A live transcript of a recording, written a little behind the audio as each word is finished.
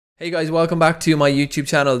Hey guys, welcome back to my YouTube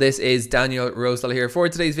channel. This is Daniel Rosehill here. For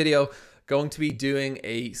today's video, going to be doing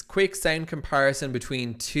a quick sound comparison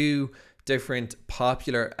between two different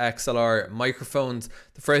popular XLR microphones.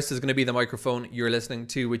 The first is going to be the microphone you're listening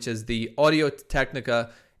to, which is the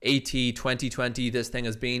Audio-Technica AT2020. This thing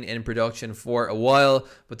has been in production for a while,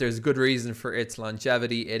 but there's good reason for its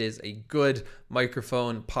longevity. It is a good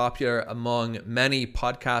microphone, popular among many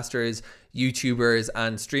podcasters, YouTubers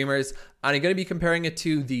and streamers, and I'm going to be comparing it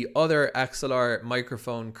to the other XLR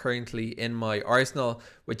microphone currently in my arsenal,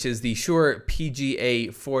 which is the Shure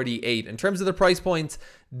Pga-48. In terms of the price point,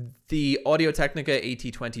 the Audio-Technica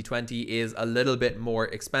AT2020 is a little bit more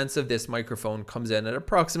expensive. This microphone comes in at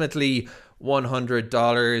approximately $100,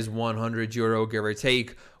 €100, give or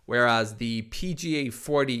take, whereas the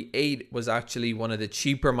Pga-48 was actually one of the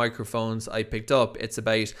cheaper microphones I picked up. It's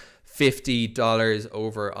about $50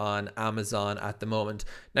 over on Amazon at the moment.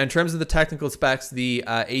 Now, in terms of the technical specs, the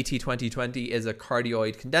AT2020 is a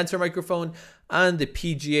cardioid condenser microphone, and the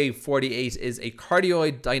Pga-48 is a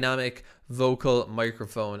cardioid dynamic vocal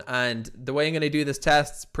microphone. And the way I'm going to do this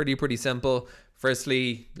test is pretty simple.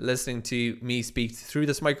 Firstly, listening to me speak through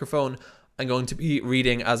this microphone, I'm going to be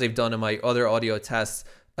reading, as I've done in my other audio tests,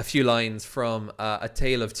 a few lines from A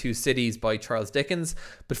Tale of Two Cities by Charles Dickens.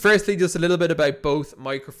 But firstly, just a little bit about both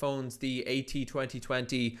microphones. The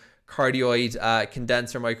AT2020 cardioid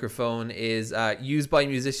condenser microphone is used by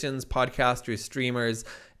musicians, podcasters, streamers.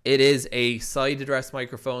 It is a side address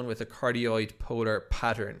microphone with a cardioid polar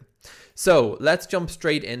pattern. So let's jump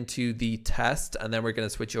straight into the test, and then we're going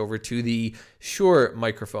to switch over to the Shure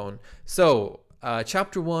microphone. So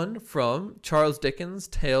chapter 1 from Charles Dickens'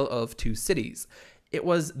 Tale of Two Cities. It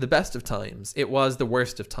was the best of times. It was the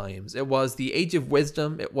worst of times. It was the age of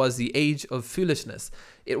wisdom. It was the age of foolishness.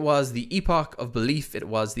 It was the epoch of belief. It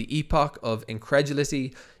was the epoch of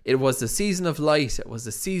incredulity. It was the season of light. It was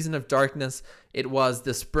the season of darkness. It was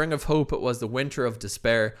the spring of hope. It was the winter of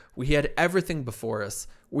despair. We had everything before us.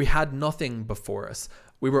 We had nothing before us.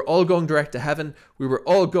 We were all going direct to heaven. We were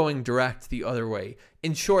all going direct the other way.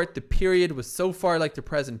 In short, the period was so far like the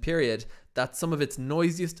present period that some of its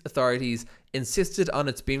noisiest authorities insisted on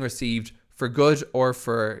its being received for good or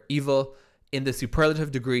for evil in the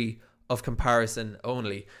superlative degree of comparison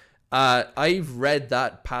only. I've read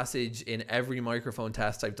that passage in every microphone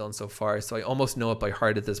test I've done so far, so I almost know it by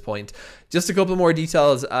heart at this point. Just a couple more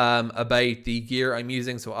details about the gear I'm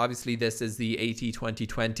using. So obviously this is the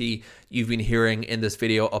AT2020 you've been hearing in this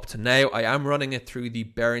video up to now. I am running it through the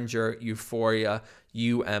Behringer Uphoria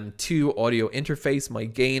UM-2 audio interface. My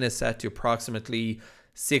gain is set to approximately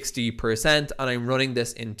 60%, and I'm running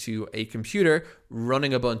this into a computer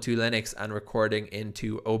running Ubuntu Linux and recording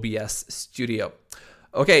into OBS Studio.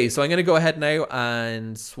 Okay, so I'm going to go ahead now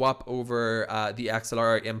and swap over the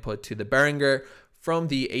XLR input to the Behringer from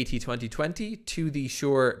the AT2020 to the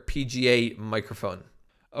Shure PGA microphone.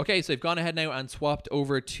 Okay, so I've gone ahead now and swapped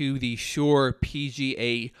over to the Shure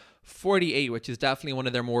Pga-48, which is definitely one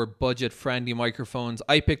of their more budget-friendly microphones.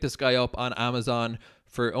 I picked this guy up on Amazon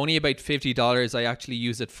for only about $50. I actually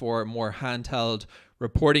use it for more handheld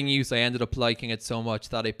reporting use. I ended up liking it so much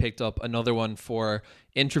that I picked up another one for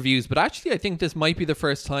interviews. But actually, I think this might be the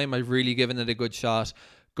first time I've really given it a good shot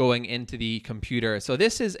going into the computer. So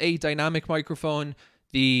this is a dynamic microphone.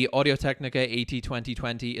 The Audio-Technica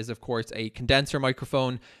AT2020 is, of course, a condenser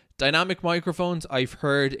microphone. Dynamic microphones, I've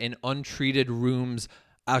heard in untreated rooms,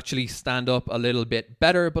 actually stand up a little bit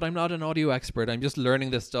better, but I'm not an audio expert. I'm just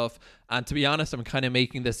learning this stuff, and to be honest, I'm kind of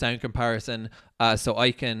making this sound comparison so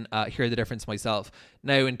I can hear the difference myself.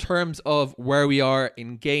 Now, in terms of where we are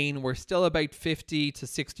in gain, we're still about 50 to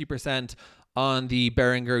 60% on the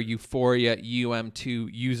Behringer Uphoria UM-2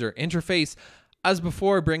 user interface. As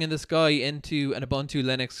before, bringing this guy into an Ubuntu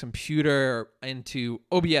Linux computer, into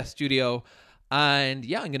OBS Studio, and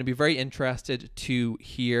yeah, I'm going to be very interested to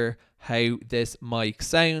hear how this mic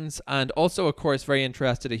sounds, and also, of course, very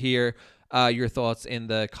interested to hear your thoughts in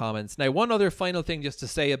the comments. Now, one other final thing just to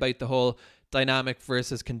say about the whole dynamic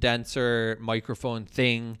versus condenser microphone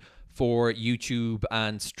thing for YouTube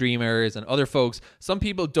and streamers and other folks. Some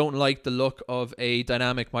people don't like the look of a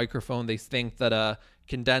dynamic microphone. They think that a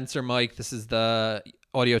condenser mic, this is the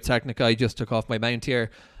Audio-Technica I just took off my mount here,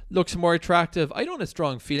 looks more attractive. I don't have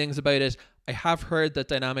strong feelings about it. I have heard that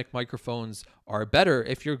dynamic microphones are better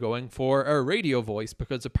if you're going for a radio voice,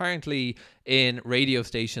 because apparently in radio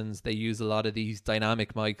stations they use a lot of these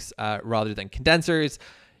dynamic mics rather than condensers.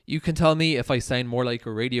 You can tell me if I sound more like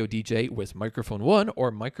a radio DJ with microphone 1 or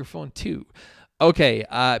microphone 2. Okay,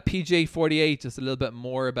 Pga-48, just a little bit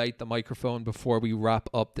more about the microphone before we wrap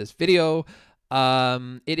up this video.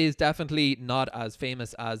 It is definitely not as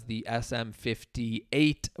famous as the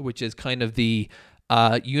SM58, which is kind of the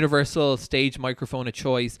universal stage microphone of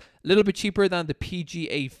choice. A little bit cheaper than the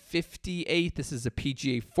Pga-48. This is a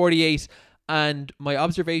Pga-48. And my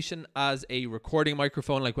observation as a recording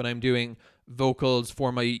microphone, like when I'm doing vocals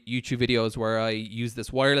for my YouTube videos where I use this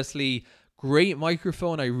wirelessly, great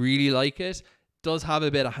microphone. I really like it. Does have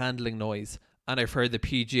a bit of handling noise. And I've heard the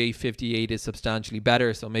Pga-58 is substantially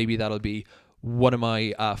better. So maybe that'll be one of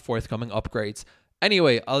my forthcoming upgrades.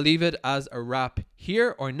 Anyway, I'll leave it as a wrap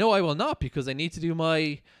here, or no, I will not, because I need to do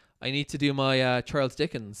my Charles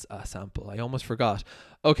Dickens sample. I almost forgot.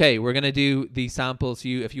 Okay, we're gonna do the samples.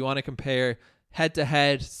 If you want to compare head to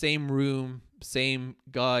head, same room, same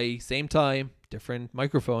guy, same time, different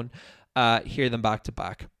microphone, hear them back to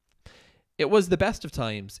back. It was the best of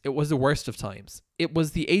times. It was the worst of times. It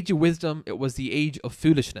was the age of wisdom. It was the age of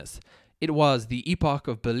foolishness. It was the epoch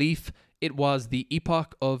of belief. It was the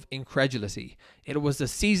epoch of incredulity. It was the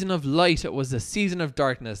season of light. It was the season of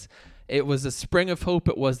darkness. It was the spring of hope.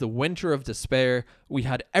 It was the winter of despair. We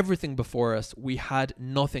had everything before us. We had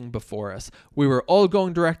nothing before us. We were all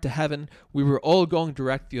going direct to heaven. We were all going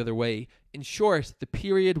direct the other way. In short, the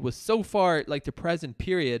period was so far like the present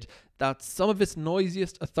period that some of its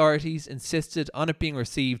noisiest authorities insisted on it being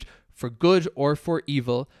received for good or for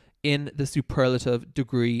evil in the superlative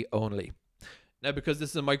degree only. Now, because this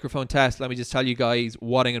is a microphone test, let me just tell you guys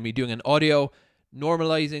what I'm going to be doing in audio.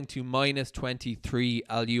 Normalizing to minus 23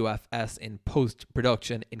 LUFS in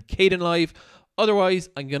post-production in Kdenlive. Otherwise,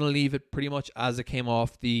 I'm going to leave it pretty much as it came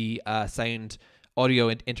off the sound audio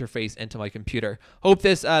interface into my computer. Hope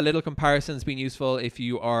this little comparison has been useful if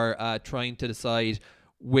you are trying to decide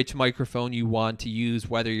which microphone you want to use,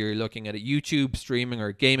 whether you're looking at a YouTube, streaming,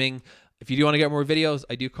 or gaming. If you do want to get more videos,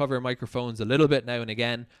 I do cover microphones a little bit now and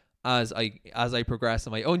again as I progress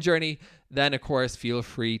on my own journey. Then of course feel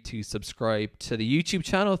free to subscribe to the YouTube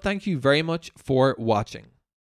channel. Thank you very much for watching.